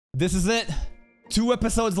This is it. 2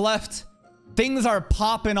 episodes left. Things are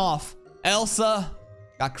popping off. Elsa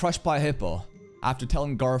got crushed by a hippo after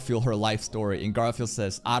telling Garfield her life story. And Garfield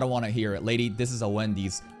says, I don't want to hear it. Lady, this is a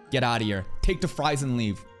Wendy's. Get out of here. Take the fries and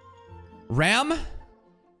leave. Ram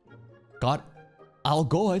got all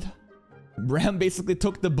good. Ram basically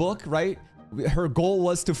took the book, right? Her goal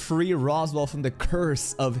was to free Roswell from the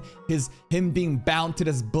curse of him being bound to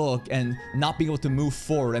this book and not being able to move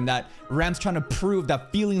forward, and that Ram's trying to prove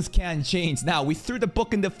that feelings can change. Now, we threw the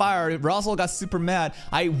book in the fire. Roswell got super mad.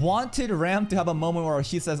 I wanted Ram to have a moment where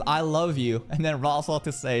she says, I love you, and then Roswell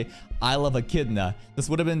to say, I love Echidna. This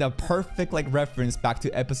would have been the perfect like reference back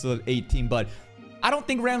to episode 18, but I don't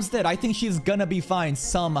think Ram's dead. I think she's gonna be fine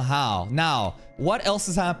somehow. Now, what else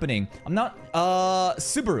is happening?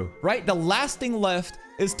 Subaru, right? The last thing left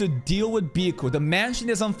is to deal with Byaku. The mansion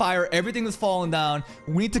is on fire. Everything is falling down.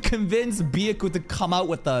 We need to convince Byaku to come out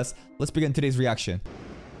with us. Let's begin today's reaction.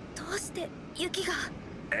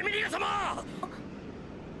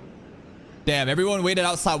 Damn, everyone waited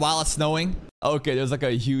outside while it's snowing. Okay, there's like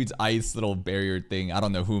a huge ice little barrier thing. I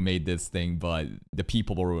don't know who made this thing, but the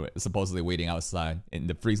people were supposedly waiting outside in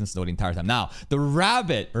the freezing snow the entire time. Now, the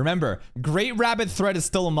rabbit. Remember, Great Rabbit threat is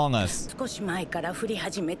still among us.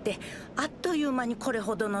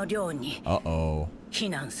 Uh-oh.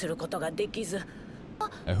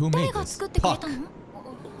 Who made this? Puck.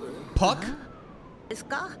 Puck?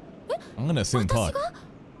 I'm gonna assume Puck.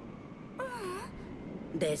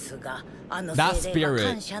 That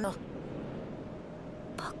spirit.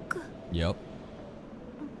 Yep.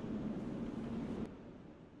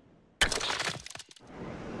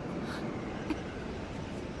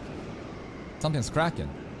 Something's cracking.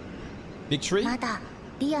 Big tree?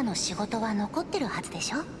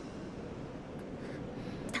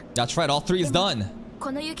 That's right, all 3 is done.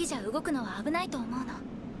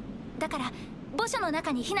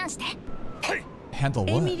 Handle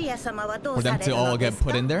what? For them to all get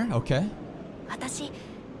put in there? Okay.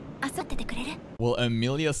 Will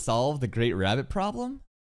Emilia solve the Great Rabbit problem?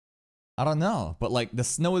 I don't know, but like the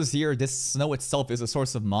snow is here. This snow itself is a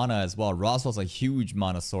source of mana as well. Roswell's a huge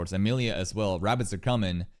mana source. Emilia as well. Rabbits are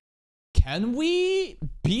coming. Can we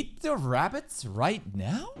beat the rabbits right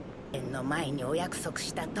now?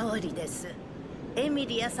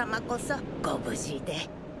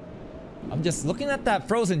 I'm just looking at that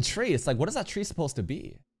frozen tree. It's like, what is that tree supposed to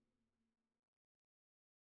be?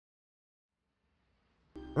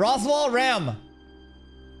 Roswell, Ram.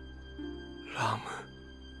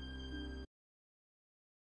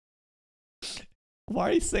 Why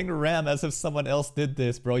are you saying Ram as if someone else did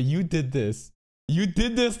this, bro? You did this. You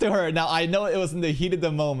did this to her. Now, I know it was in the heat of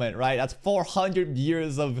the moment, right? That's 400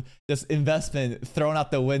 years of this investment thrown out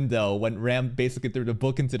the window when Ram basically threw the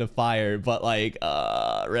book into the fire. But like,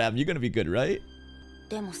 Ram, you're gonna be good, right?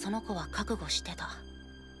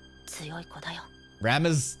 Ram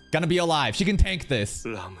is gonna be alive. She can tank this.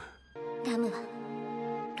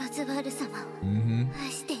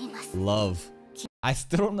 Love. I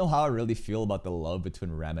still don't know how I really feel about the love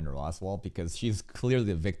between Ram and Roswell, because she's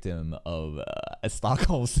clearly a victim of a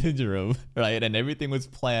Stockholm syndrome, right? And everything was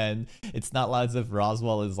planned. It's not as if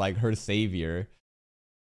Roswell is like her savior.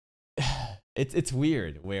 It's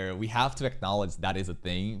weird where we have to acknowledge that is a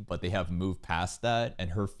thing, but they have moved past that,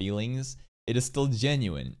 and her feelings, it is still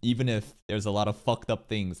genuine, even if there's a lot of fucked up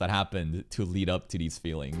things that happened to lead up to these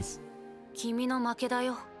feelings.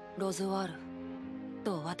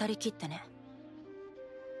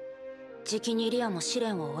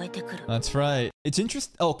 That's right. It's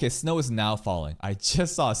interesting. Oh, okay, snow is now falling. I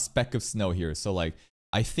just saw a speck of snow here. So like,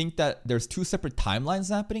 I think that there's 2 separate timelines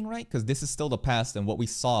happening, right? Because this is still the past, and what we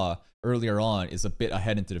saw earlier on is a bit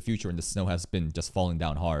ahead into the future, and the snow has been just falling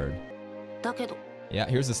down hard. Yeah,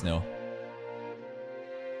 here's the snow.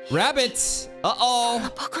 Rabbits! Uh-oh!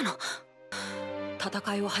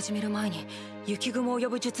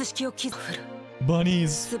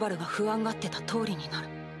 Bunnies!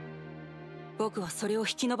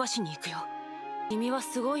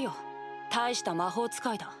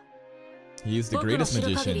 He is the greatest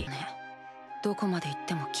magician.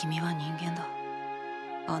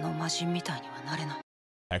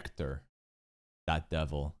 Hector. That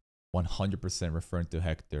devil. 100% referring to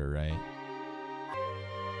Hector, right?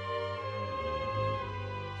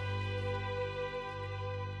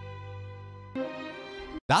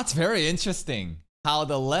 That's very interesting. How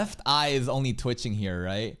the left eye is only twitching here,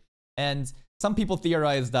 right? And some people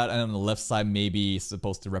theorize that on the left side maybe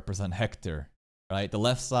supposed to represent Hector, right? The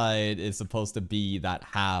left side is supposed to be that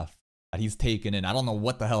half that he's taken in. I don't know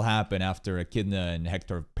what the hell happened after Echidna and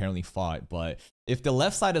Hector apparently fought, but if the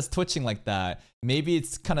left side is twitching like that, maybe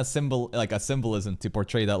it's kind of like a symbolism to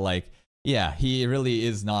portray that, like, yeah, he really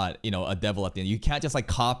is not, you know, a devil at the end. You can't just like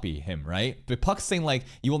copy him, right? But Puck's saying like,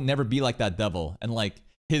 you will never be like that devil, and like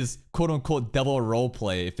his quote unquote devil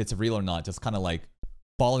roleplay, if it's real or not, just kind of like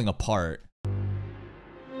falling apart.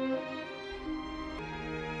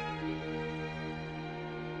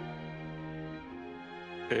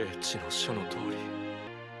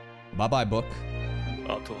 Bye bye, book.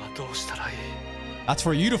 That's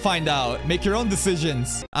for you to find out. Make your own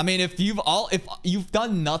decisions. I mean, if you've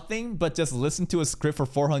done nothing but just listen to a script for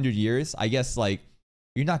 400 years, I guess like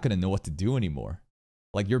you're not gonna know what to do anymore.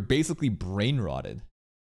 Like, you're basically brain rotted,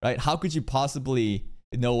 right? How could you possibly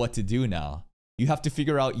know what to do now? You have to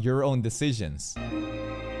figure out your own decisions.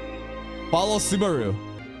 Follow Subaru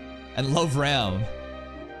and love Ram.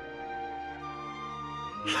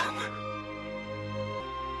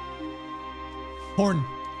 Horn.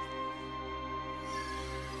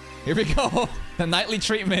 Here we go. The nightly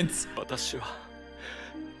treatments.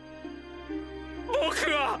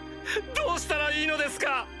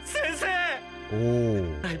 Oh.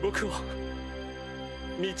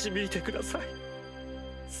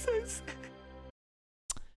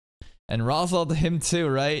 And Roswell to him too,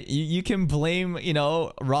 right? You can blame, you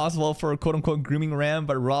know, Roswell for quote-unquote grooming Ram,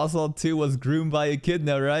 but Roswell too was groomed by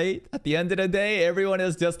Echidna, right? At the end of the day, everyone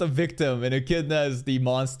is just a victim, and Echidna is the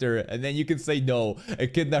monster. And then you can say, no,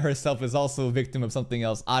 Echidna herself is also a victim of something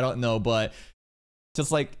else. I don't know, but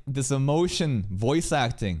just like this emotion, voice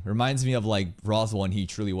acting reminds me of like Roswell when he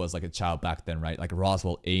truly was like a child back then, right? Like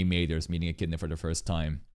Roswell A. Maders meeting Echidna for the first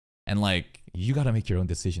time. And like, you gotta make your own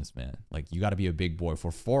decisions, man. Like, you gotta be a big boy.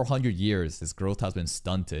 For 400 years, his growth has been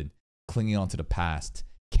stunted, clinging on to the past.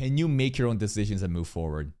 Can you make your own decisions and move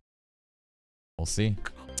forward? We'll see.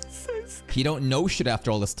 He don't know shit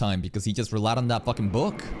after all this time because he just relied on that fucking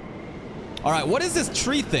book. All right, what is this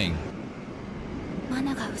tree thing?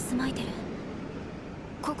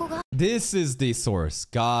 This is the source.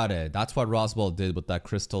 Got it. That's what Roswell did with that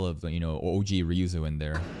crystal of, you know, OG Ryuzu in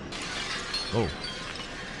there. Oh.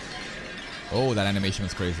 Oh, that animation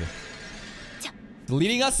was crazy.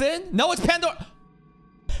 Leading us in? No, it's Pandora!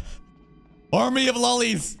 Army of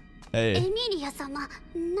lollies! Hey.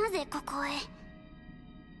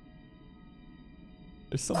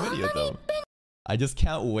 There's so many of them. I just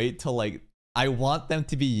can't wait till like... I want them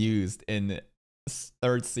to be used in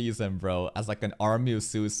 3rd season, bro. As like an army of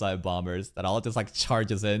suicide bombers that all just like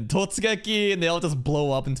charges in. Totsugeki! And they all just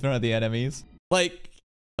blow up in front of the enemies. Like...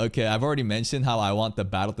 Okay, I've already mentioned how I want the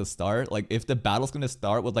battle to start. Like, if the battle's gonna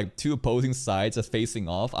start with like 2 opposing sides just facing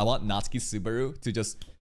off, I want Natsuki Subaru to just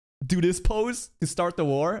do this pose to start the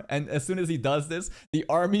war. And as soon as he does this, the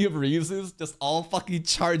army of Ryuzus just all fucking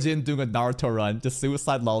charge in doing a Naruto run. Just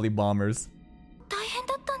suicide lolly bombers.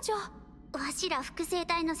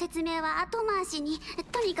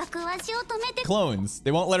 Clones.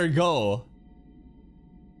 They won't let her go.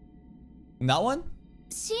 And that one?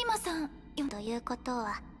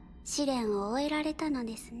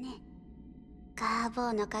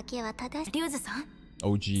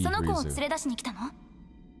 OG Ryuzu.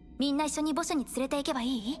 みんな一緒に墓所に連れて行けばい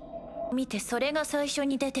い？見て、それが最初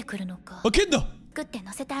に出てくるのか。あ、ケンだ。作って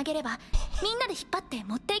乗せてあげれば、みんなで引っ張って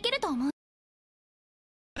持っていけると思う。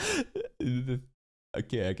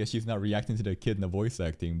Okay, I guess she's not reacting to the kid in the voice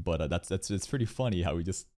acting, but it's pretty funny how we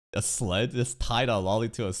just a sled just tied a lolly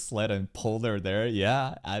to a sled and pulled her there.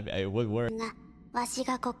 Yeah, it would work. Are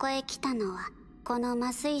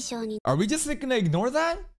we just gonna ignore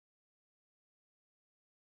that?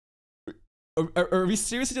 Are we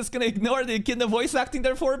seriously just gonna ignore the kid in the voice acting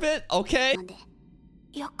there for a bit? Okay.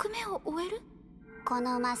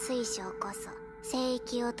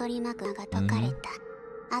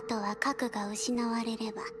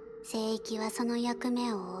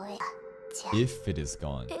 If it is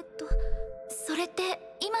gone. それっ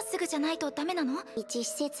て今すぐじゃないとダメなの？一施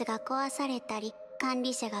設が壊されたり、管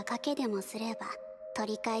理者が賭けでもすれば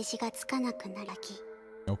取り返しがつかなくなるき。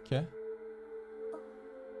Okay.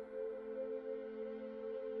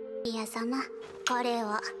 イヤ様、これを。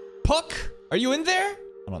Puck, are you in there?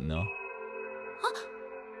 I don't know.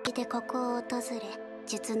 でここを訪れ、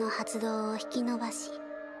術の発動を引き延ばし、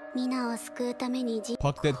皆を救うために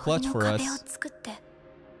Puck did clutch for us. 壁を作って、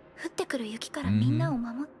降ってくる雪からみんなを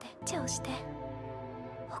守ってチェをして、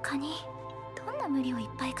他にどんな無理をいっ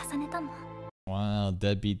ぱい重ねたの？ Wow,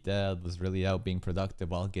 Deadbeat Dad was really out being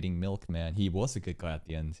productive while getting milk, man. He was a good guy at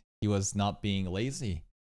the end. He was not being lazy.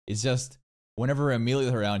 It's just, whenever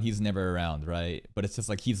Emilio's around, he's never around, right? But it's just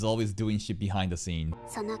like he's always doing shit behind the scene.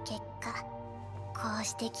 う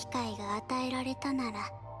して機会が与えられたなら、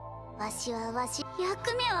わしは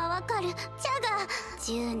役目はわかる。じゃが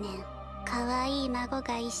10年可愛い孫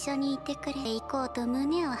が一緒にいてくれ行こうと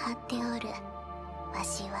胸を張っておる。わ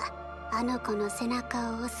しはあの子の背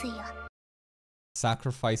中を押すよ。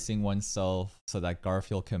 Sacrificing oneself so that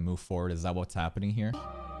Garfield can move forward. Is that what's happening here?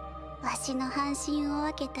 わしの半身を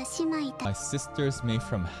分けた姉妹た My sister's made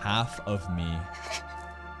from half of me.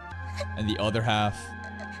 And the other half.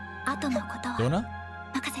 後のことは Dona?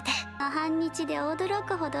 任せて。半日で驚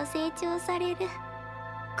くほど成長される。こ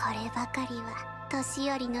ればかりは年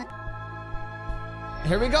寄りの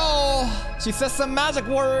Here we go! She says some magic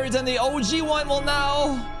words and the OG one will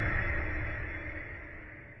now...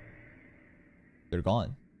 They're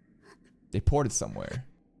gone. They ported somewhere.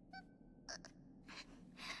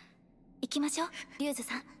 行きましょう、リュウズ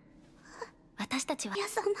さん。私たちは皆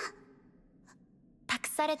様、託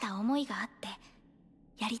された思いがあって、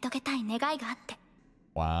やり遂げたい願いがあって、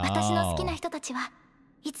 Wow. 私の好きな人たちは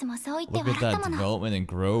いつもそう言って Look 笑 at った that もの。 development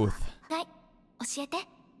and growth. はい、教えて。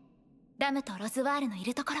ラムとロズワールのい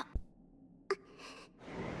るところ。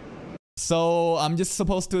 So, I'm just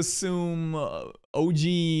supposed to assume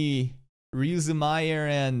OG, Ryuzumayer,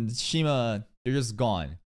 and Shima, they're just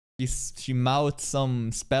gone. She mouthed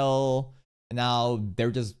some spell, and now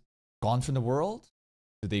they're just gone from the world?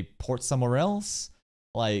 Do they port somewhere else?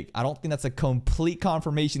 Like, I don't think that's a complete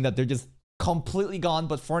confirmation that they're just completely gone,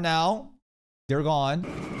 but for now, they're gone.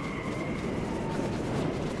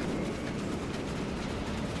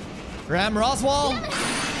 Ram Roswell?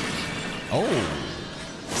 Oh,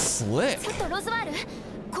 slick. ちょっとロズワール、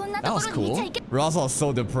こんな That とこ was ろにいちゃ cool. いけ。 Roswell's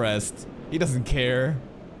so depressed. He doesn't care.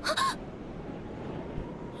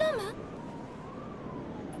 ラム？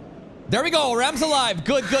 There we go. Ram's alive.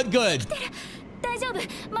 Good, good, good. 大丈夫、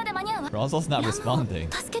まだ間に合うわ。 Roswell's not ラムを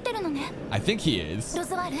responding. 助けてるのね。 I think he is. ロ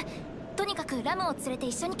ズワール、とにかくラムを連れて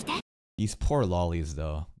一緒に来て。 These poor lollies,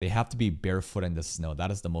 though. They have to be barefoot in the snow.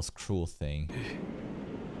 That is the most cruel thing.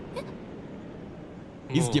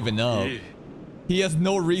 He's given up. He has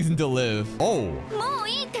no reason to live. Oh, もう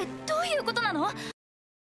いいってどういうことなの？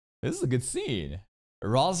 this is a good scene.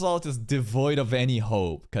 Roswell just devoid of any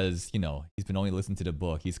hope because, you know, he's been only listening to the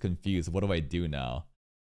book. He's confused. What do I do now?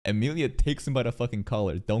 Emilia takes him by the fucking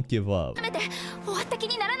collar. Don't give up. やめて、終わった気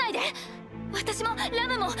にならないで。私もラ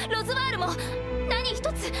ムもロズワールも何一つ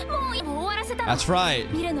もう終わらせたの。 That's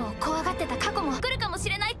right. 見るのを怖がってた過去も来るかもし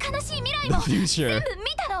れない悲しい未来も The future. 全部見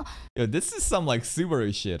たの。 Yo, this is some like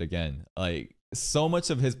Subaru shit again. Like, so much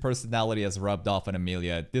of his personality has rubbed off on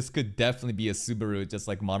Emilia. This could definitely be a Subaru just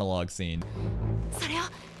like monologue scene. それをやっ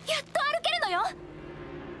と歩けるのよ。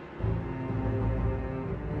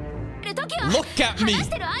る時は Look at me. 話し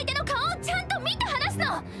てる相手の顔をちゃんと見て話す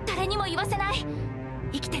の。誰にも言わせない。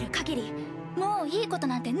生きてる限りもういいこと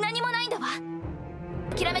なんて何もないんだわ。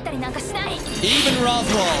諦めたりなんかしない。 Even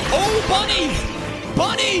Roswell. Oh, bunnies!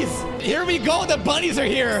 Bunnies! Here we go. The bunnies are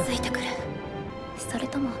here. ついてくる。それ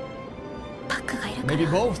ともパックがいるから。 Maybe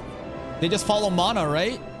both. They just follow Mana,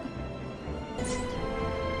 right?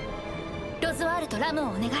 ロズワールとラムを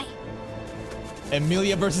お願い。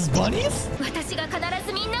 Emilia versus bunnies? 私が必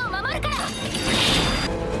ずみんなを守るから。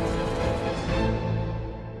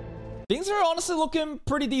 Things are honestly looking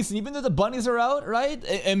pretty decent, even though the bunnies are out, right?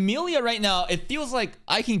 Emilia right now, it feels like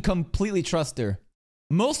I can completely trust her.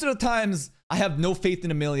 Most of the times, I have no faith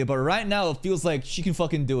in Emilia, but right now, it feels like she can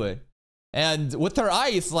fucking do it. And with her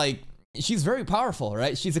ice, like, she's very powerful,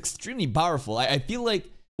 right? She's extremely powerful. I feel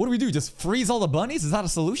like, what do we do? Just freeze all the bunnies? Is that a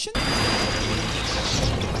solution?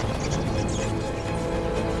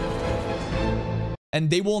 And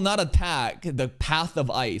they will not attack the path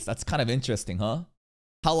of ice. That's kind of interesting, huh?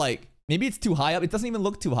 How, like, maybe it's too high up. It doesn't even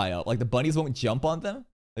look too high up. Like, the bunnies won't jump on them.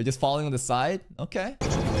 They're just falling on the side. Okay.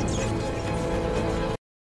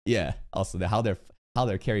 Yeah. Also, how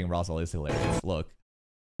they're carrying Roswell is hilarious. Look.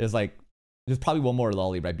 There's probably one more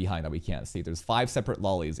lolly right behind that we can't see. There's 5 separate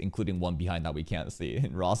lollies, including one behind that we can't see.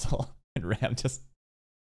 And Roswell and Ram just...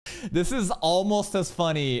 This is almost as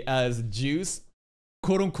funny as Juice,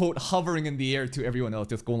 quote-unquote, hovering in the air to everyone else,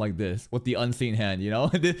 just going like this with the unseen hand, you know?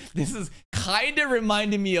 This is kind of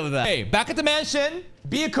reminding me of that. Hey, back at the mansion,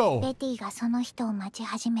 Biko. レティがその人を待ち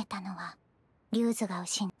始めたのは、リュウズが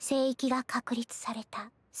失い、聖域が確立された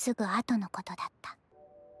すぐ後のことだった。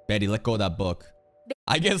 Betty, let go of that book.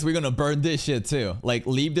 I guess we're gonna burn this shit too. Like,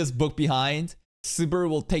 leave this book behind. Subaru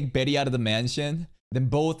will take Betty out of the mansion. Then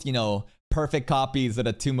both, you know, perfect copies of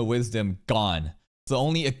the Tomb of Wisdom gone. So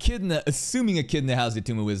only Echidna, assuming Echidna has the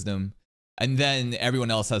Tomb of Wisdom, and then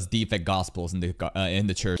everyone else has defect gospels in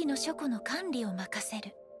the church. の書庫の管理を任せ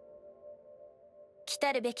る。来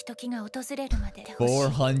たるべき時が訪れるまで。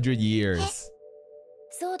 400 years.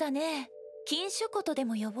 そうだね。禁書庫とで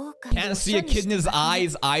も呼ぼうか。 Can't see a kid in his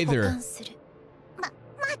eyes either.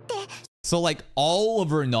 So like all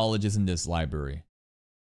of her knowledge is in this library.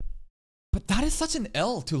 But that is such an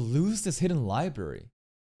L to lose this hidden library,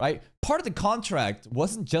 right? Part of the contract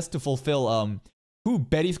wasn't just to fulfill who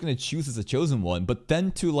Betty's gonna choose as the chosen one, but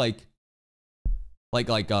then to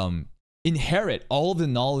inherit all of the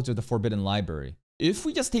knowledge of the forbidden library. If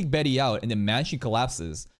we just take Betty out and the mansion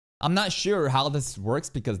collapses, I'm not sure how this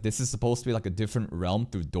works because this is supposed to be like a different realm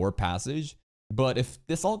through door passage. But if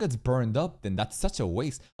this all gets burned up, then that's such a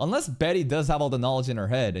waste. Unless Betty does have all the knowledge in her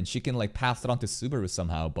head and she can like pass it on to Subaru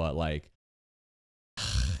somehow, but like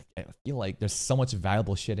I feel like there's so much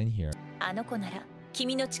valuable shit in here. あの子なら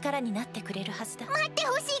君の力になってくれるはずだ。待って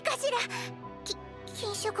ほしいかしら。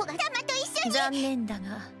禁書庫がタマと一緒に。残念だ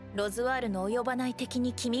が、ロズワールの及ばない敵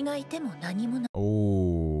に君がいても何もない。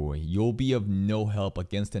Oh, you'll be of no help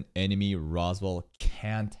against an enemy Roswell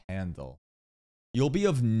can't handle. You'll be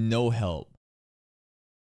of no help.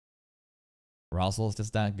 Roswell's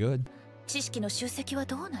just that good. 知識の集積は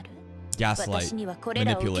どうなる？ Gaslight,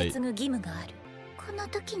 manipulate.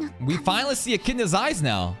 We finally see a kid in his eyes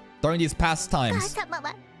now during these past times.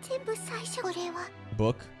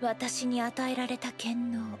 Book. 私に与えられた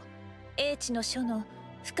権能。英知の書の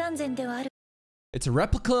不完全ではある。 It's a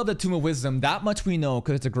replica of the Tomb of Wisdom. That much we know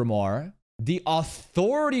because it's a grimoire. The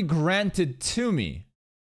authority granted to me.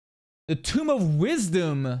 The Tomb of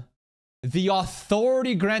Wisdom. The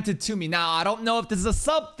authority granted to me. Now, I don't know if this is a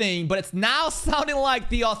sub thing, but it's now sounding like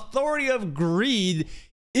the authority of greed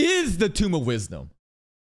is the Tomb of Wisdom.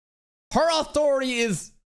 Her authority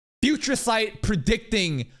is future sight,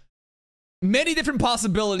 predicting many different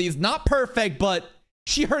possibilities. Not perfect, but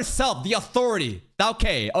she herself, the authority.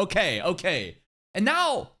 Okay. And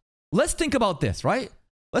now, let's think about this, right?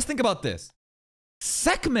 Let's think about this.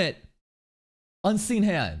 Sekhmet, unseen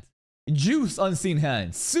hand. Juice, unseen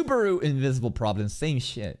hand. Subaru, invisible providence, same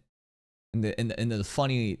shit. And the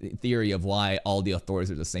funny theory of why all the authorities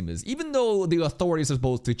are the same is, even though the authorities are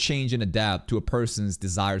supposed to change and adapt to a person's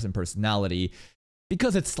desires and personality,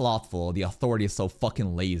 because it's slothful, the authority is so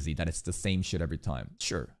fucking lazy that it's the same shit every time.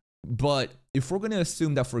 Sure. But if we're gonna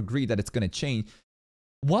assume that for greed that it's gonna change,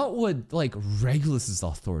 what would like Regulus's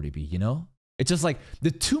authority be, you know? It's just like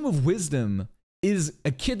the Tomb of Wisdom is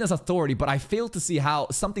Echidna's authority, but I fail to see how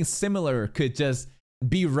something similar could just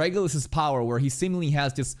be Regulus's power, where he seemingly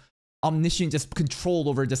has just omniscient just control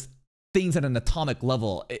over just things at an atomic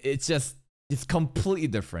level. It's completely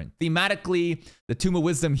different. Thematically, the Tomb of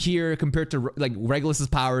Wisdom here compared to like Regulus's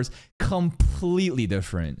powers, completely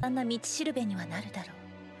different.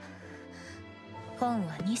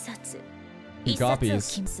 He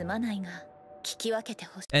copies.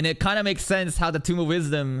 And it kind of makes sense how the Tomb of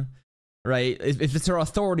Wisdom, right? If it's her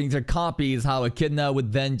authority, her copies, how Echidna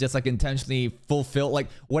would then just like intentionally fulfill like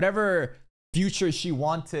whatever future she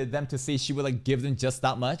wanted them to see, she would like give them just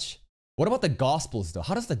that much. What about the Gospels though?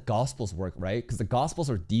 How does the Gospels work, right? Because the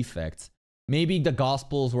Gospels are defects. Maybe the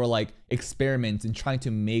Gospels were like experiments in trying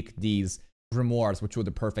to make these grimoires, which were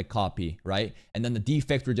the perfect copy, right? And then the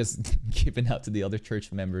defects were just given out to the other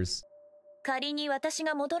church members. 仮に私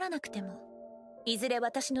が戻らなくても、いずれ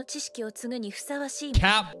私の知識を継ぐにふさわしい。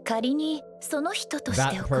Cap. 仮にその人とし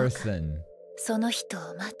ておこうか。That person. その人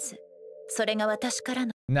を待つ。それが私から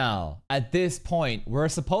の。Now, at this point, we're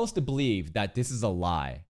supposed to believe that this is a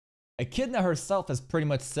lie. Echidna herself has pretty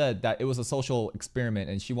much said that it was a social experiment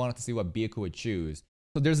and she wanted to see what Byaku would choose.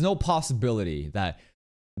 So there's no possibility that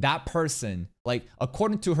that person, like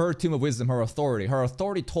according to her Tomb of Wisdom, her authority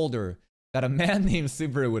told her that a man named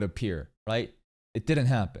Subaru would appear, right? It didn't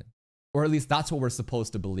happen. Or at least that's what we're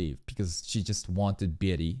supposed to believe, because she just wanted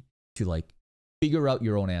Betty to like figure out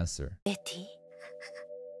your own answer. Betty,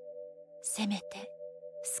 せめて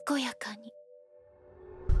健やかに。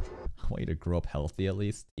I want you to grow up healthy at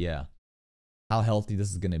least. Yeah. How healthy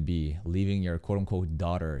this is gonna be, leaving your quote-unquote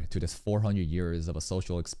daughter to this 400 years of a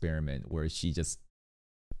social experiment where she just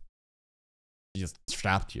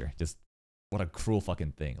trapped here. Just what a cruel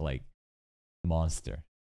fucking thing. Like, monster.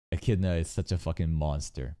 Echidna is such a fucking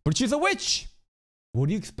monster. But she's a witch! What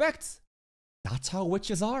do you expect? That's how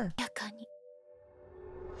witches are.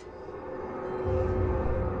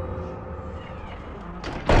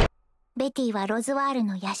 ベティはロズワール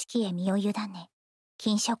の屋敷へ身を委ね、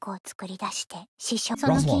金書庫を作り出して師匠。そ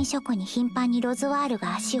の金書庫に頻繁にロズワール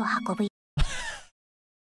が足を運ぶ。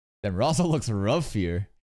Then Roswell looks rough here.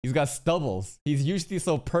 He's got stubbles. He's usually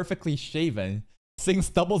so perfectly shaven. Seeing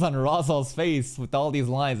stubbles on Roswell's face with all these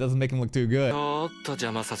lines doesn't make him look too good.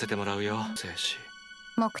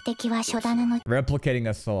 目的は書棚の。Replicating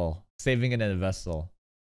a soul, saving it in a vessel.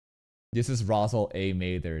 This is Roswell A.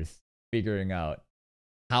 Mathers figuring out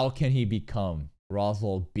how can he become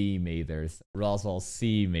Roswell B. Mathers, Roswell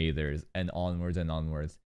C. Mathers, and onwards and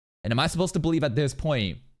onwards. And am I supposed to believe at this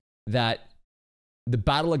point that the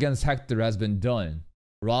battle against Hector has been done?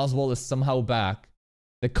 Roswell is somehow back.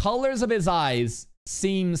 The colors of his eyes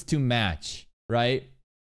seems to match, right?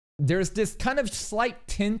 There's this kind of slight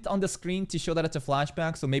tint on the screen to show that it's a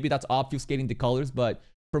flashback, so maybe that's obfuscating the colors, but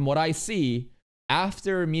from what I see,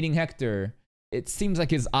 after meeting Hector, it seems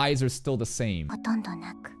like his eyes are still the same.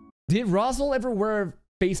 Did Roswell ever wear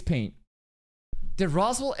face paint? Did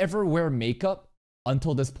Roswell ever wear makeup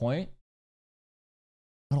until this point?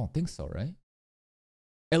 I don't think so, right?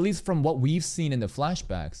 At least from what we've seen in the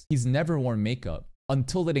flashbacks, he's never worn makeup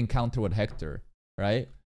until that encounter with Hector, right?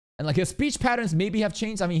 And like his speech patterns maybe have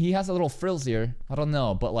changed. I mean, he has a little frills here. I don't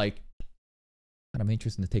know, but like, kind of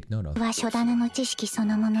interesting to take note of.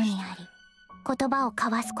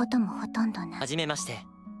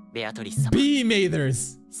 B.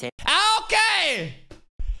 Mathers. Okay!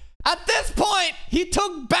 At this point, he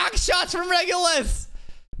took back shots from Regulus!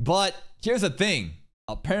 But here's the thing.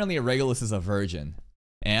 Apparently, Regulus is a virgin.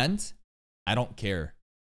 And I don't care.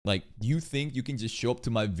 Like, you think you can just show up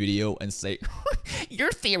to my video and say,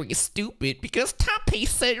 your theory is stupid because Tappy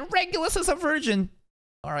said Regulus is a virgin.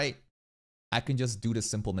 Alright. I can just do the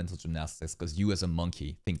simple mental gymnastics because you as a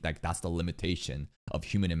monkey think like that's the limitation of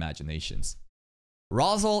human imaginations.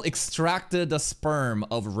 Roswell extracted the sperm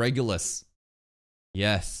of Regulus.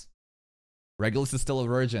 Yes. Regulus is still a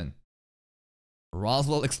virgin.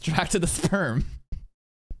 Roswell extracted the sperm.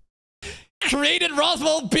 Created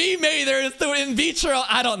Roswell B. Mathers through in vitro.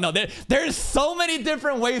 I don't know. There's so many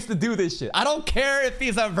different ways to do this shit. I don't care if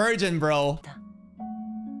he's a virgin, bro.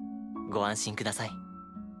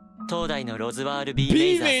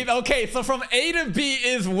 B. Mathers. Okay, so from A to B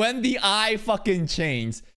is when the eye fucking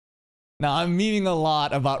changed. Now, I'm memeing a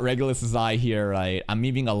lot about Regulus's eye here, right? I'm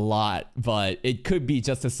memeing a lot, but it could be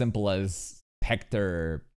just as simple as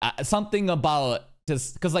Hector. Something about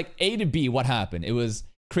just... Because, like, A to B, what happened? It was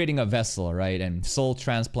creating a vessel, right? And soul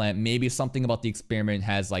transplant. Maybe something about the experiment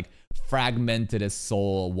has, like, fragmented his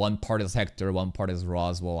soul. One part is Hector, one part is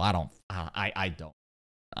Roswell. I don't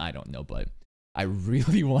know, but... I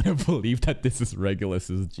really want to believe that this is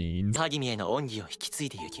Regulus's genes.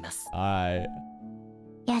 Alright.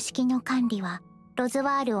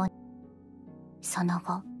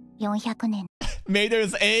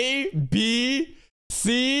 Mathers A, B,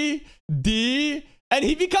 C, D, and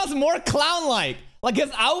he becomes more clown-like. Like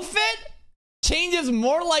his outfit changes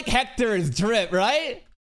more like Hector's drip, right?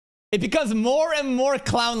 It becomes more and more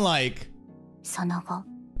clown-like.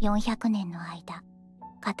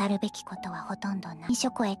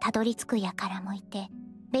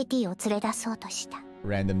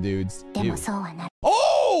 Random dudes.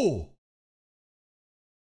 Oh!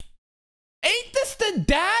 Ain't this the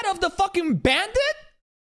dad of the fucking bandit?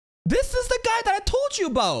 This is the guy that I told you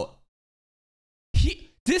about.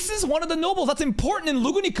 This is one of the nobles that's important in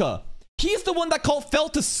Lugunica. He's the one that fell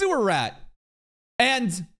to sewer rat.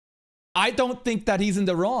 And I don't think that he's in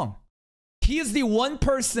the wrong. He is the one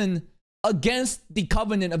person against the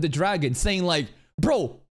covenant of the dragon saying like,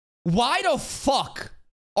 bro, why the fuck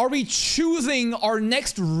are we choosing our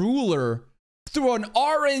next ruler through an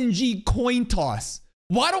RNG coin toss?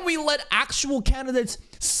 Why don't we let actual candidates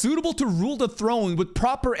suitable to rule the throne with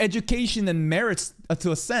proper education and merits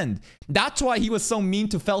to ascend? That's why he was so mean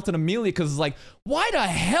to Felton Amelia, because it's like, why the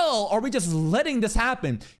hell are we just letting this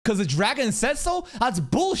happen? Because the dragon said so? That's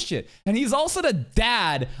bullshit. And he's also the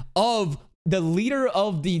dad of the leader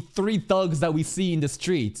of the 3 thugs that we see in the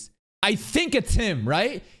streets. I think it's him,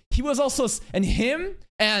 right? He was also, and him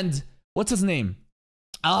and, what's his name?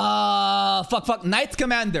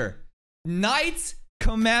 Knight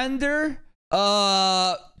Commander.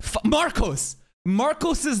 Marcos.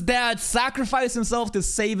 Marcos's dad sacrificed himself to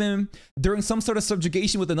save him during some sort of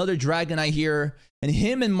subjugation with another dragon, I hear. And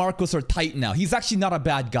him and Marcos are tight now. He's actually not a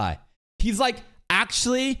bad guy. He's like,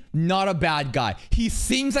 actually not a bad guy. He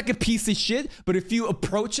seems like a piece of shit, but if you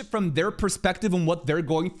approach it from their perspective and what they're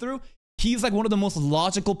going through, he's like one of the most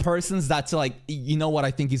logical persons that's like, you know what,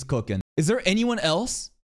 I think he's cooking. Is there anyone else?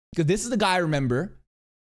 Because this is the guy I remember.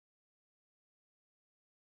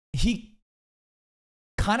 He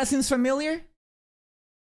kind of seems familiar.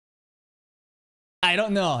 I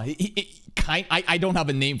don't know. I don't have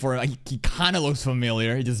a name for him. He kind of looks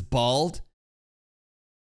familiar. He's just bald.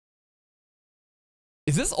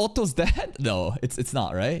 Is this Otto's dad? No, it's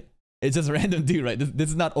not, right? It's just a random dude, right? This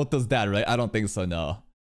is not Otto's dad, right? I don't think so, no.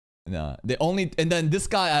 No. And then this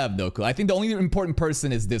guy, I have no clue. I think the only important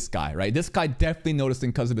person is this guy, right? This guy definitely noticing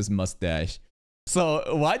because of his mustache.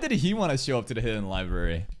 So why did he want to show up to the hidden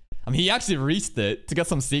library? I mean, he actually reached it to get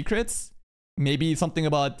some secrets. Maybe something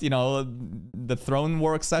about, you know, the throne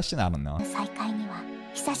work session. I don't know.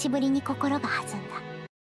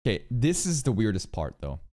 Okay, this is the weirdest part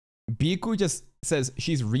though. Biku just says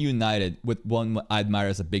she's reunited with one I admire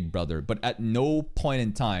as a big brother, but at no point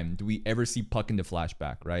in time do we ever see Puck in the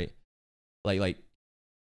flashback, right? Like,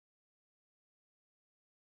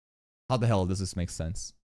 how the hell does this make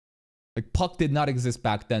sense? Like, Puck did not exist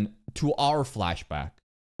back then to our flashback,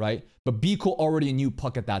 right? But Biku already knew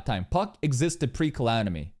Puck at that time. Puck existed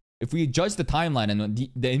pre-Calamity. If we judge the timeline and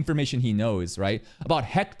the information he knows, right? About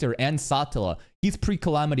Hector and Satella, he's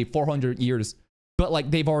pre-Calamity 400 years, but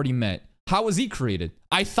like they've already met. How was he created?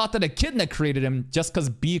 I thought that Echidna created him just because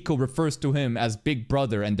Biku refers to him as big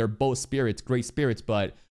brother and they're both spirits, great spirits,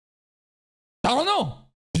 but I don't know.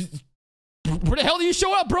 Where the hell do you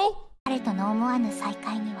show up, bro?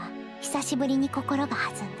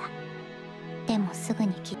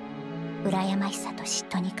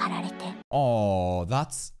 Oh,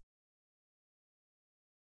 that's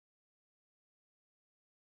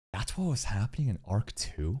what was happening in Arc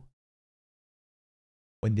 2?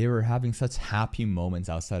 When they were having such happy moments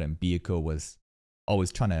outside and Biku was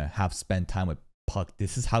always trying to spend time with Puck.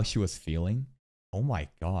 This is how she was feeling? Oh my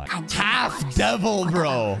god. Half devil,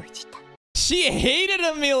 bro! She hated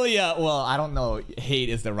Amelia! Well, I don't know hate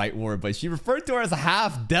is the right word, but she referred to her as a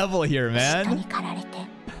half devil here, man.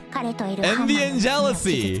 Envy and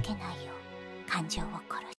jealousy.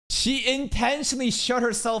 She intentionally shut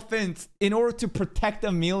herself in order to protect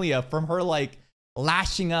Amelia from her, like,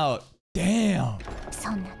 lashing out. Damn.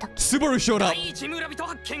 Subaru showed up.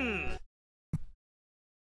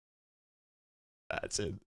 That's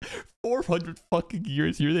it. 400 fucking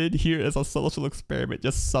years you're in here as a social experiment,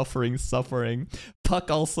 just suffering. Puck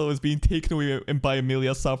also is being taken away by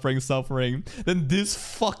Amelia, suffering. Then this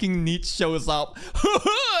fucking Neat shows up.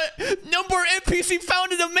 Number NPC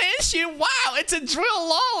found in the mansion. Wow, it's a drill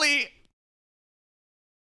lolly.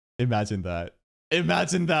 Imagine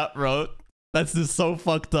that, bro. That's just so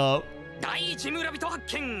fucked up.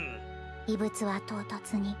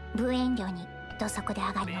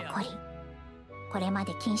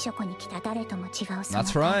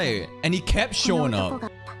 That's right. And he kept showing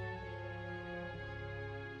up.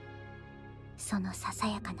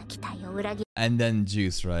 And then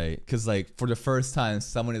Juice, right? Because like for the first time,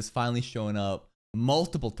 someone is finally showing up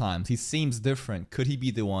multiple times. He seems different. Could he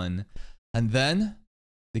be the one? And then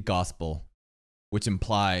the gospel, which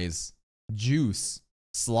implies Juice,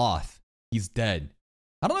 Sloth, he's dead.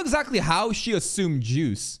 I don't know exactly how she assumed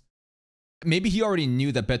Juice. Maybe he already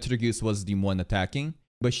knew that Betelgeuse was the one attacking,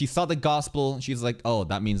 but she saw the gospel. She's like, oh,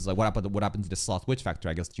 that means like what happened to the Sloth Witch Factor?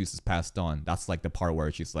 I guess Juice is passed on. That's like the part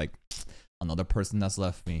where she's like, another person that's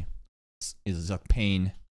left me is a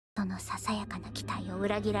pain.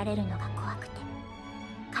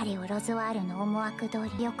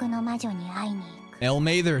 El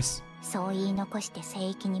Mathers.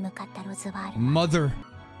 Mother.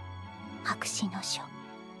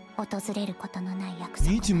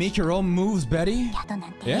 You need to make your own moves, Betty.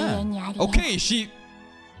 Yeah. Okay, she...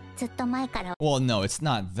 Well, no, it's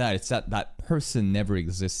not that. It's that person never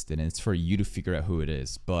existed, and it's for you to figure out who it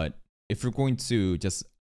is. But if we're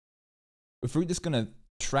just gonna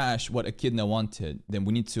trash what Echidna wanted, then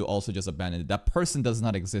we need to also just abandon it. That person does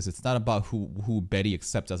not exist. It's not about who Betty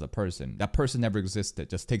accepts as a person. That person never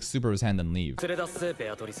existed. Just take Subaru's hand and leave.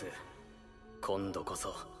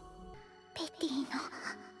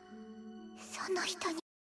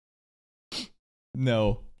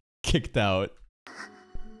 No. Kicked out.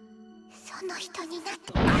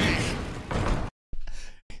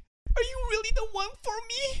 Are you really the one for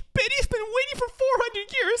me? Betty's been waiting for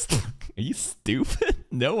 400 years. Are you stupid?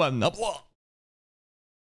 No, I'm not.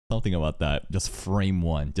 Something about that. Just frame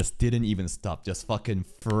one. Just didn't even stop. Just fucking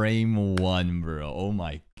frame one, bro. Oh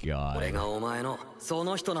my god.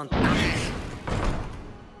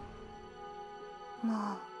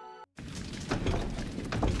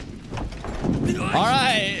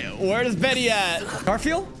 Alright, where's Betty at?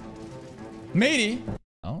 Garfield? Matey?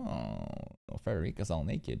 Oh, Frederica's all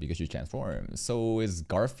naked because she transformed. So is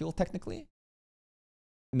Garfield technically?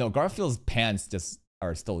 No, Garfield's pants just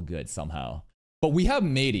are still good somehow. But we have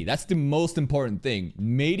Matey. That's the most important thing.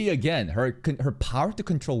 Matey again, her power to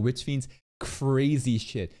control witch fiends, crazy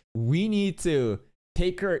shit. We need to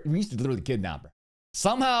take her, we need to literally kidnap her.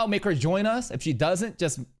 Somehow make her join us. If she doesn't,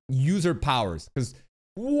 just use her powers. Because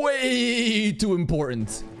way too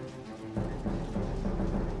important.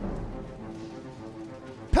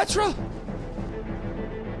 Petra!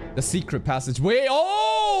 The secret passageway.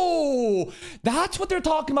 Oh! That's what they're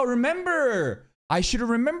talking about. Remember! I should have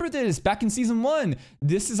remembered this back in season 1.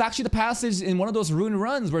 This is actually the passage in one of those ruined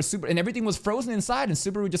runs where and everything was frozen inside and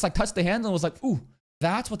Subaru just like touched the handle and was like, ooh,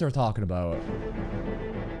 that's what they're talking about.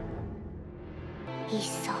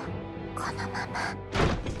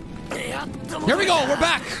 Here we go, we're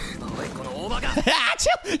back.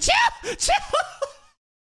 Chill.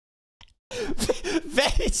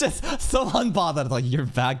 Betty's just so unbothered. Like, you're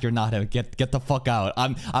back, you're not him. Get the fuck out.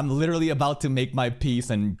 I'm literally about to make my peace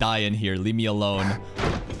and die in here. Leave me alone.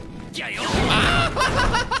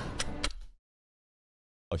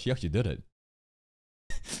 Oh, she actually did it.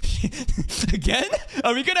 Again?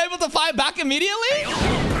 Are we gonna able to fight back immediately?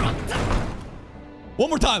 One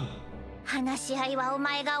more time. We're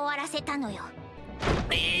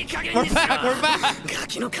back.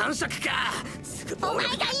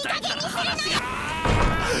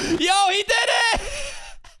 Yo, he did it!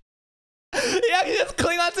 He actually just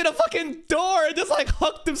clinged onto the fucking door and just like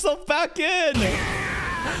hooked himself back in.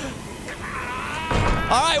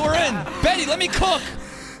 Alright, we're in. Betty, let me cook.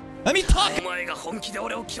 Let me talk.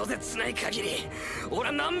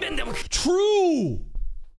 True.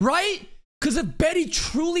 Right? Because if Betty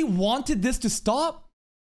truly wanted this to stop,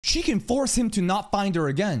 she can force him to not find her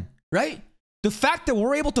again, right? The fact that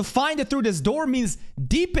we're able to find it through this door means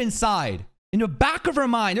deep inside, in the back of her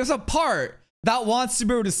mind, there's a part that wants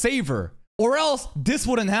Subaru to save her. Or else, this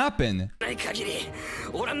wouldn't happen.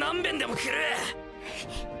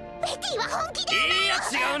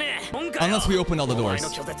 Unless we open all the doors.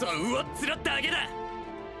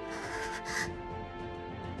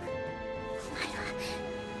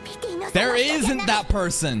 There isn't that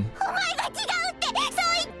person.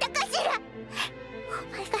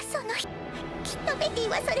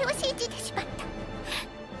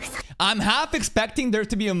 I'm half expecting there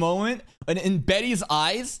to be a moment and in Betty's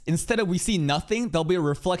eyes, instead of we see nothing, there'll be a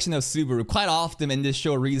reflection of Subaru. Quite often in this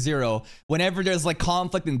show, ReZero, whenever there's like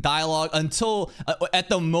conflict and dialogue, until at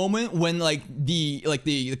the moment when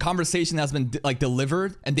the conversation has been like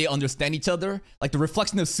delivered and they understand each other, like the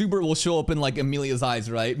reflection of Subaru will show up in like Emilia's eyes,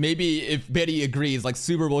 right? Maybe if Betty agrees, like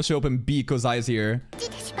Subaru will show up in Biko's eyes here.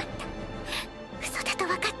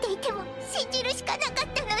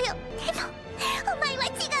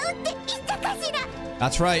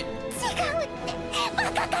 That's right.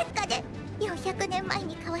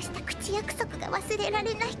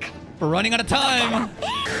 We're running out of time.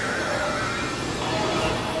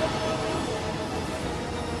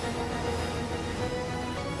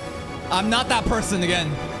 I'm not that person again.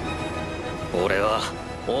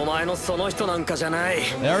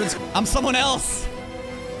 I'm someone else.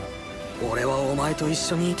 There we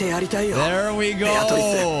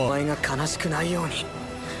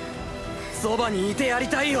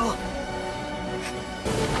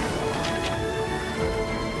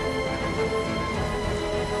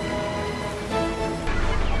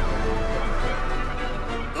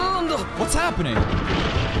go. What's happening?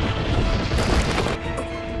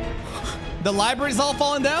 The library's all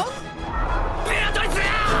falling down?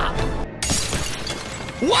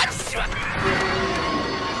 What?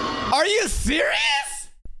 Are you serious?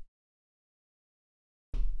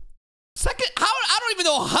 Second, I don't even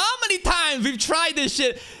know how many times we've tried this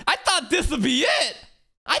shit. I thought this would be it.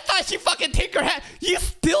 I thought she'd fucking take her hand. You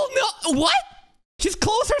still know what? She's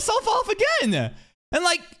closed herself off again. And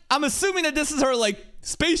like, I'm assuming that this is her like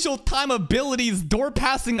spatial time abilities, door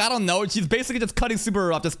passing, I don't know. She's basically just cutting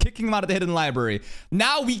Subaru off, just kicking him out of the hidden library.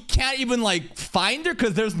 Now we can't even like find her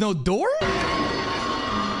because there's no door?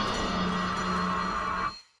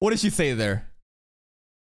 What did she say there?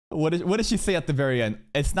 What did she say at the very end?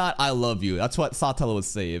 It's not I love you. That's what Satala would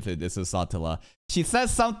say if this is Satala. She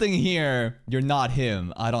says something here. You're not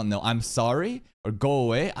him. I don't know. I'm sorry? Or go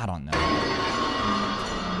away? I don't know.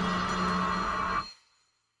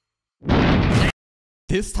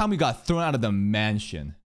 This time we got thrown out of the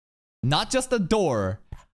mansion. Not just the door.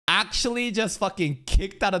 Actually just fucking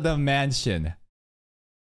kicked out of the mansion.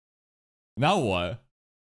 Now what?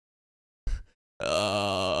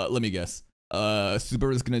 Let me guess.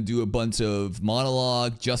 Subaru's gonna do a bunch of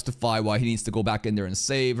monologue, justify why he needs to go back in there and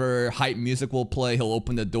save her. Hype music will play. He'll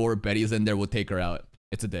open the door. Betty's in there. We'll take her out.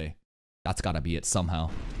 It's a day. That's gotta be it somehow.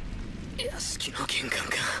 Yeah, she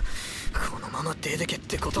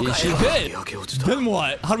did. Then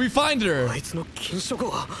what? How do we find her?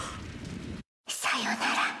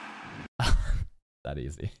 That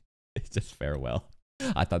easy. It's just farewell.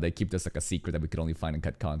 I thought they'd keep this like a secret that we could only find in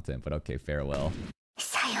cut content, but okay, farewell.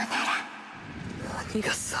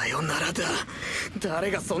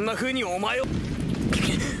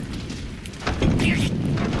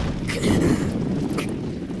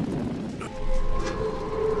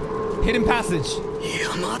 Hidden passage.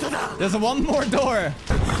 There's one more door.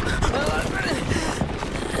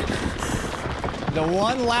 The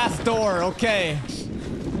one last door. Okay.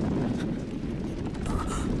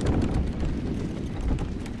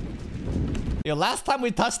 Yo, last time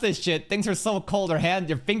we touched this shit, things were so cold,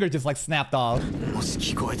 your finger just like snapped off.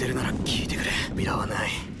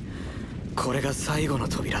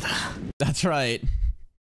 That's right.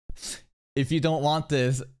 If you don't want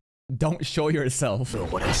this, don't show yourself.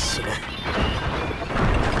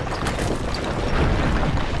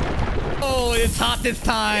 Oh, it's hot this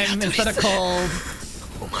time instead of cold.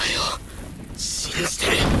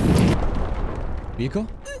 Vehicle?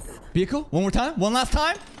 Vehicle? One more time? One last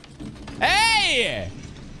time? Hey!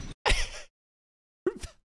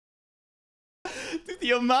 Dude,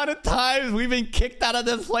 the amount of times we've been kicked out of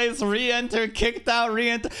this place, re-enter, kicked out,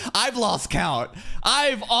 re-enter. I've lost count.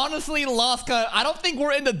 I've honestly lost count. I don't think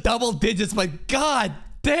we're in the double digits, but god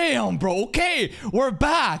damn, bro. Okay, we're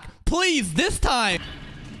back. Please, this time.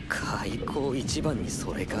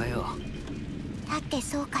 だって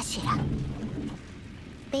そうかしら。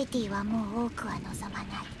ベティはもう多くは望まない。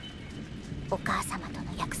お母様との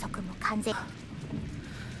約束も完全。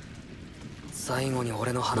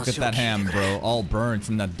 Look at that hand, bro. All burned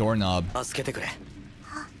from that doorknob.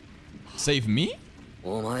 Save me?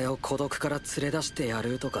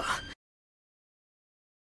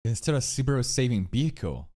 Instead of Subaru saving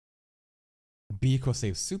Biko, Biko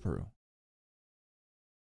saves Subaru.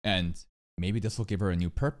 And maybe this will give her a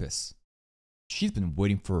new purpose. She's been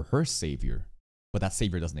waiting for her savior, but that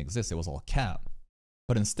savior doesn't exist. It was all Cap.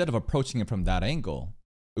 But instead of approaching it from that angle,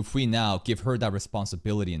 if we now give her that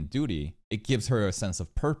responsibility and duty, it gives her a sense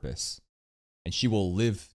of purpose. And she will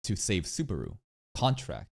live to save Subaru.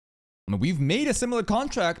 Contract. I mean, we've made a similar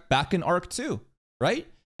contract back in Arc 2, right?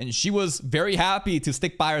 And she was very happy to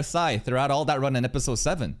stick by her side throughout all that run in episode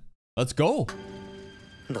 7. Let's go.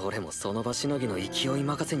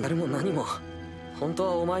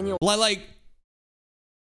 Like,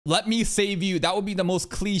 let me save you. That would be the most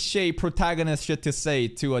cliche protagonist shit to say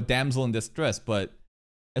to a damsel in distress, but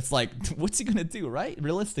it's like, what's he gonna do, right?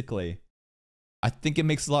 Realistically. I think it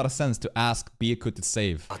makes a lot of sense to ask Byaku to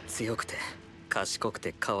save.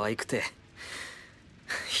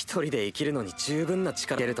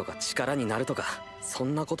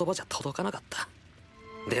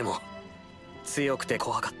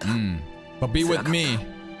 But be with me.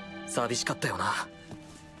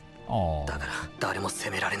 Oh.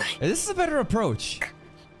 This is a better approach.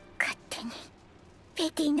 ベ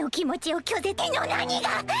ティの気持ちを拒絶の何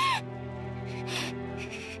が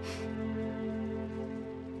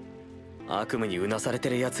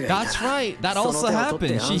That's right. That also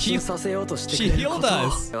happened. She healed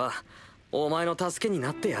us.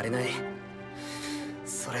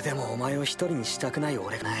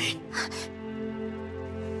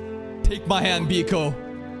 Take my hand, Biko.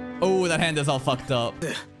 Oh, that hand is all fucked up.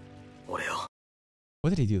 What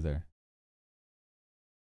did he do there?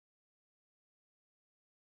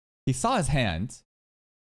 He saw his hand,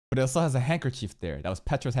 but he also has a handkerchief there. That was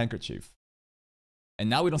Petra's handkerchief. And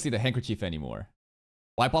now we don't see the handkerchief anymore.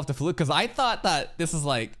 Wipe off the fluid? Because I thought that this is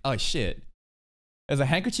like, oh shit. There's a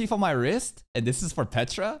handkerchief on my wrist, and this is for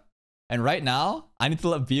Petra? And right now, I need to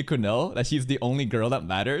let Byaku know that she's the only girl that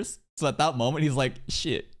matters. So at that moment, he's like,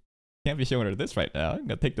 shit. Can't be showing her this right now. I'm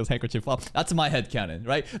gonna take this handkerchief off. That's my headcanon,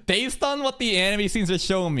 right? Based on what the anime scenes are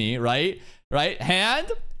showing me, right?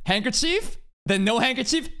 Hand, handkerchief, then no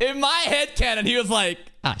handkerchief. In my headcanon, he was like,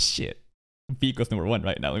 ah, shit. Biko's #1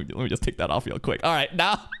 right now. Let me just take that off real quick. All right,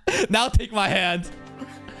 now take my hand.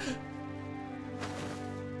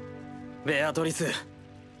 Beatrice,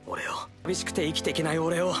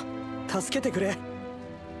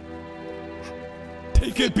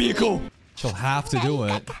 take it, Biko. She'll have to do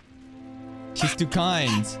it. She's too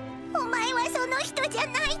kind.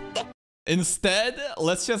 Instead,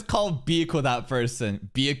 let's just call Biko that person.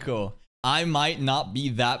 Biko, I might not be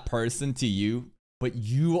that person to you, but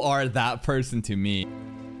you are that person to me.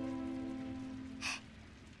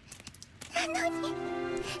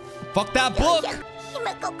 Fuck that book!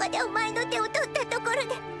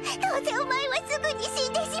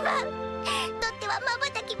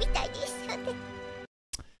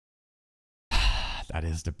 That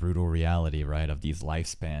is the brutal reality, right, of these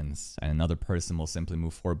lifespans. And another person will simply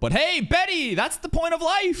move forward. But hey, Betty, that's the point of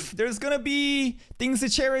life. There's gonna be things to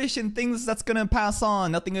cherish and things that's gonna pass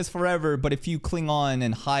on. Nothing is forever, but if you cling on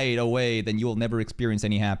and hide away, then you will never experience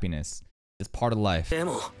any happiness. It's part of life. We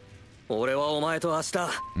can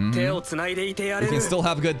still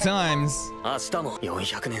have good times.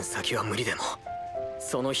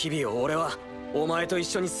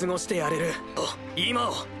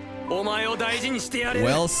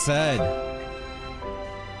 Well said.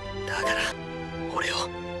 だから俺を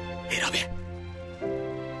選べ。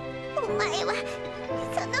お前は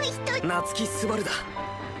その人。夏木スバルだ。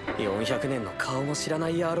400年の顔も知らな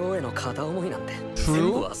い野郎への片思いなんて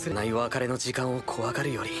全部忘れない別れの時間を怖が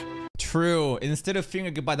るより。 True. Instead of fearing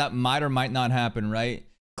a goodbye that might or might not happen, right?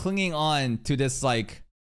 Clinging on to this like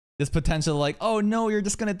this potential like, oh no, you're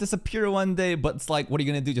just gonna disappear one day, but it's like, what are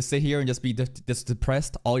you gonna do? Just sit here and just be just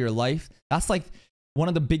depressed all your life? That's like one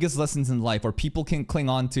of the biggest lessons in life, where people can cling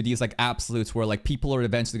on to these like absolutes where like people are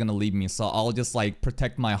eventually gonna leave me, so I'll just like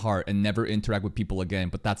protect my heart and never interact with people again.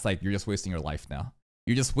 But that's like, you're just wasting your life now.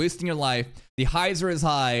 You're just wasting your life. The highs are as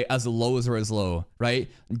high as the lows are as low, right?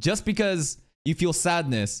 Just because you feel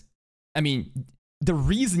sadness, I mean, the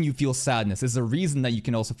reason you feel sadness is the reason that you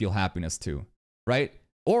can also feel happiness too, right?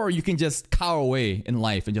 Or you can just cower away in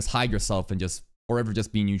life and just hide yourself and just forever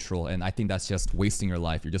just be neutral. And I think that's just wasting your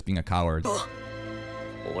life. You're just being a coward.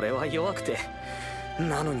 俺は弱くて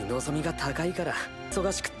なのに望みが高いから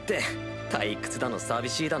忙しくって退屈だの寂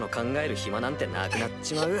しいだの考える暇なんてなくなっ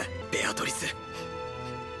ちまう。ベアトリス。い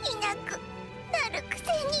なくなるくせ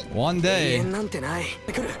に。 One day なんてない。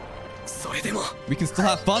来る。それでも we can still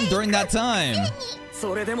have fun during that time.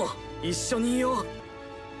 それでも一緒にいよう。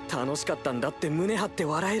楽しかったんだって胸張って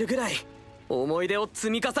笑えるぐらい思い出を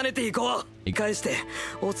積み重ねていこう。返して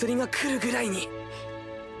お釣りが来るぐらいに。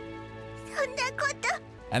そんなこと。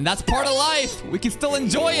 And that's part of life. We can still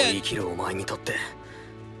enjoy 生 it. きるお前にとって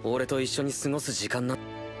俺と一緒に過ごす時間な。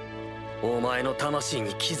お前の魂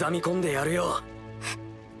に刻み込んでやるよ。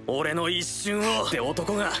俺の一瞬をって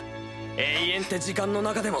男が永遠って時間の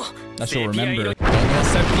中でも。 I shall remember. Don't know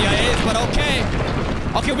sepia is, but okay.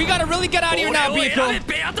 Okay, we gotta really get out of here now, Biko.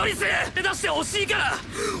 ベアトリス出してほしいから。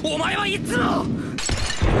お前はいつも。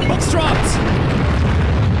 Books dropped.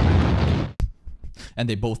 And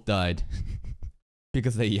they both died.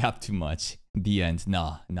 Because they yapped too much. The end.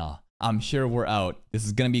 Nah. I'm sure we're out. This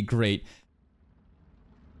is gonna be great.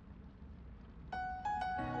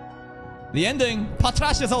 The ending.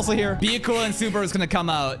 Patrash is also here. Biko and Subaru is gonna come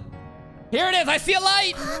out. Here it is. I see a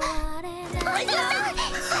light.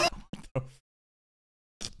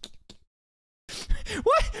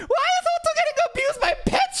 What? Why is Otto getting abused by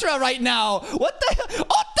Petra right now? What the?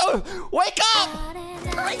 Otto, wake up!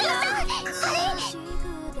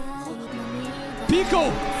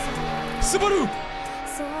 Biko! Subaru!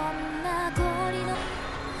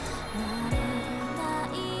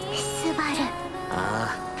 スバル。あ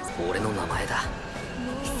あ、俺の名前だ。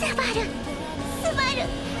スバル。スバル。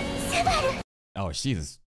スバル。 Oh,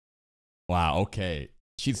 she's... Wow, okay.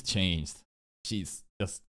 She's changed. She's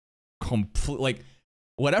just complete... Like,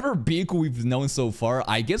 whatever Biko we've known so far,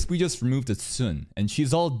 I guess we just removed the Sun. And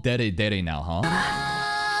she's all dere now, huh?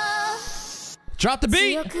 Drop the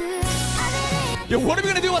beat! Yo, what are we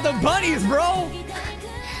gonna do with the bunnies, bro?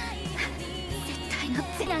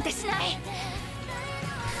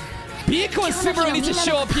 Biko and Subaru need to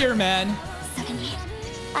show up here, man.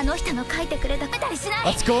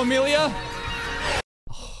 Let's go, Amelia.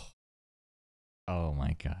 Oh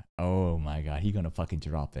my god. Oh my god. He gonna fucking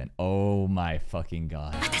drop in. Oh my fucking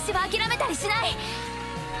god. The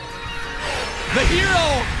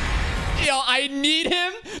hero! Yo, I need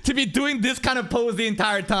him to be doing this kind of pose the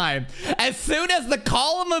entire time. As soon as the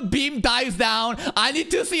column of beam dies down, I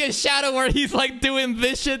need to see a shadow where he's like doing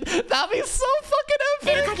this shit. That'd be so fucking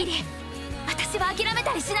epic.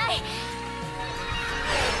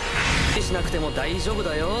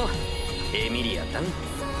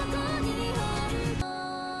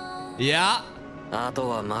 Yeah.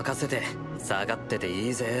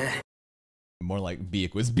 More like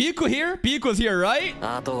Biko. Is Biko here? Biko's here, right?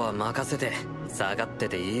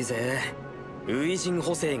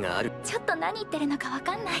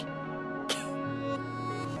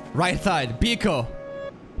 Right side, Biko.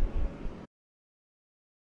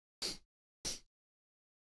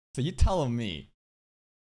 So you telling me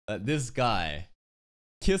that this guy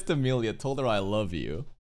kissed Amelia, told her I love you,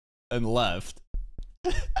 and left,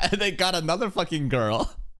 and they got another fucking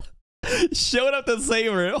girl, showed up to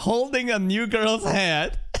save her, holding a new girl's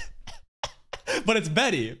hand. But it's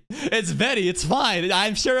Betty. It's Betty. It's fine.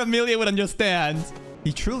 I'm sure Amelia would understand.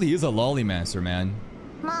 He truly is a Lolimancer, man.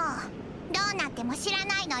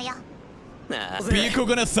 Biko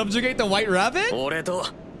gonna subjugate the White Rabbit?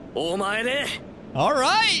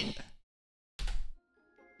 Alright!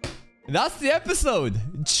 That's the episode.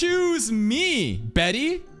 Choose me,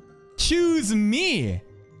 Betty. Choose me.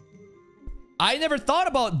 I never thought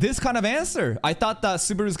about this kind of answer. I thought that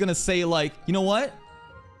Subaru's gonna say like, you know what?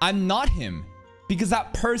 I'm not him. Because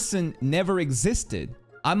that person never existed.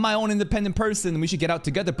 I'm my own independent person and we should get out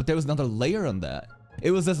together. But there was another layer on that.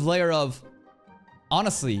 It was this layer of,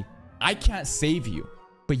 honestly, I can't save you,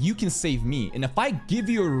 but you can save me. And if I give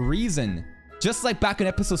you a reason, just like back in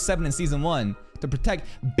episode 7 in season 1, to protect,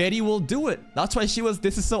 Betty will do it. That's why she was,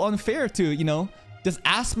 this is so unfair to, you know, just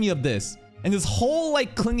ask me of this. And this whole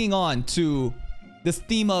like clinging on to this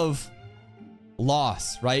theme of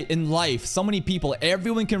loss, right? In life, so many people,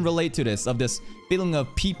 everyone can relate to this, of this feeling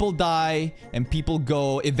of people die and people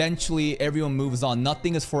go, eventually everyone moves on,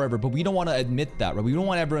 nothing is forever, but we don't want to admit that, right? We don't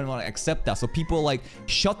want everyone to accept that. So people like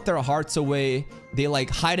shut their hearts away, they like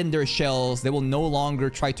hide in their shells, they will no longer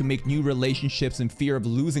try to make new relationships in fear of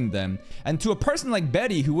losing them. And to a person like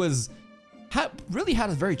Betty, who was really had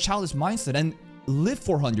a very childish mindset and lived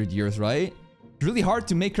 400 years, right? It's really hard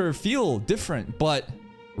to make her feel different, but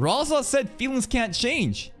Raza said feelings can't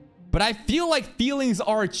change, but I feel like feelings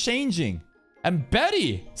are changing. And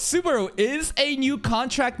Betty, Subaru, is a new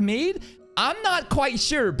contract made? I'm not quite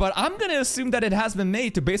sure, but I'm gonna assume that it has been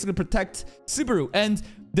made to basically protect Subaru. And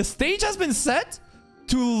the stage has been set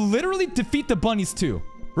to literally defeat the bunnies too,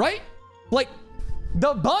 right? Like,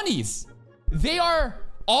 the bunnies, they are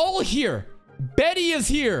all here. Betty is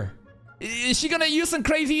here. Is she gonna use some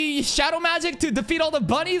crazy shadow magic to defeat all the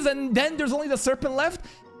bunnies and then there's only the serpent left?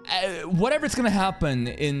 Whatever it's gonna happen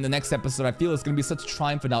in the next episode, I feel it's gonna be such a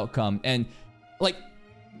triumphant outcome. And like,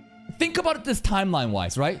 think about it this timeline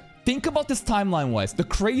wise, right? Think about this timeline wise. The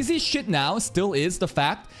crazy shit now still is the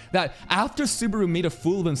fact that after Subaru made a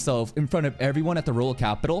fool of himself in front of everyone at the royal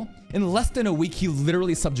capital, in less than a week he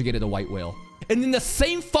literally subjugated a white whale. And in the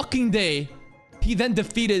same fucking day, he then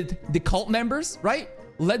defeated the cult members, right?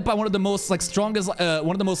 Led by one of the most like strongest, one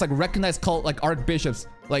of the most like recognized cult like archbishops,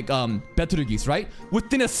 like Betelgeuse, right?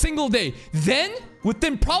 Within a single day. Then,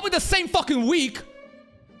 within probably the same fucking week,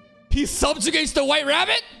 he subjugates the White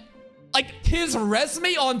Rabbit? Like, his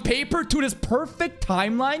resume on paper to this perfect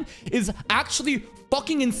timeline is actually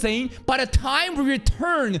fucking insane. By the time we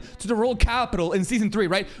return to the royal capital in season 3,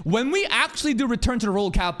 right? When we actually do return to the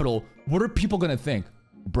royal capital, what are people gonna think?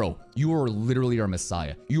 Bro, you are literally our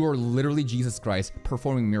Messiah. You are literally Jesus Christ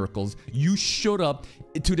performing miracles. You showed up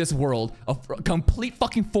to this world, a complete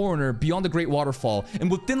fucking foreigner beyond the Great Waterfall,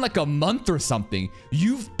 and within like a month or something,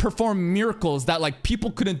 you've performed miracles that like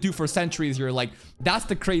people couldn't do for centuries. You're like, that's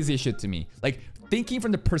the craziest shit to me. Like, thinking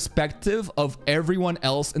from the perspective of everyone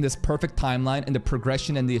else in this perfect timeline and the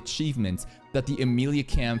progression and the achievements that the Emilia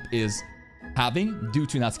camp is having due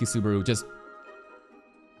to Natsuki Subaru, just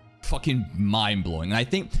fucking mind-blowing. And I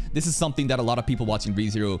think this is something that a lot of people watching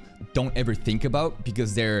ReZero don't ever think about,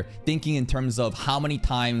 because they're thinking in terms of how many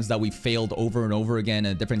times that we failed over and over again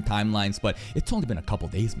in different timelines. But it's only been a couple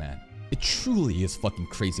days, man. It truly is fucking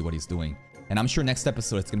crazy what he's doing. And I'm sure next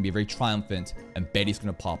episode it's gonna be very triumphant and Betty's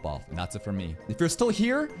gonna pop off. And that's it for me. If you're still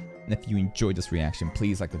here and if you enjoyed this reaction,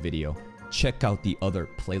 please like the video. Check out the other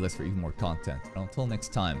playlist for even more content. And until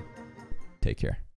next time, take care.